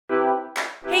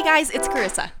Hey guys, it's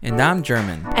Carissa. And I'm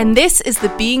German. And this is the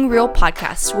Being Real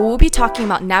podcast, where we'll be talking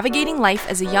about navigating life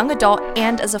as a young adult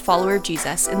and as a follower of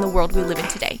Jesus in the world we live in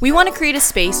today. We want to create a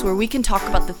space where we can talk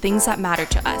about the things that matter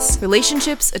to us: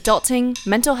 relationships, adulting,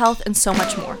 mental health, and so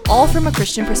much more, all from a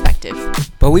Christian perspective.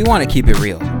 But we want to keep it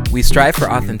real. We strive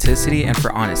for authenticity and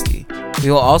for honesty.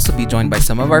 We will also be joined by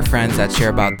some of our friends that share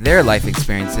about their life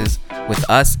experiences with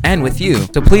us and with you,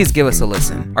 so please give us a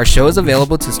listen. Our show is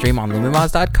available to stream on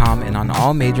lumimos.com and on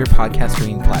all major podcast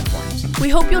streaming platforms. We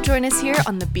hope you'll join us here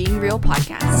on the Being Real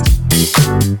podcast.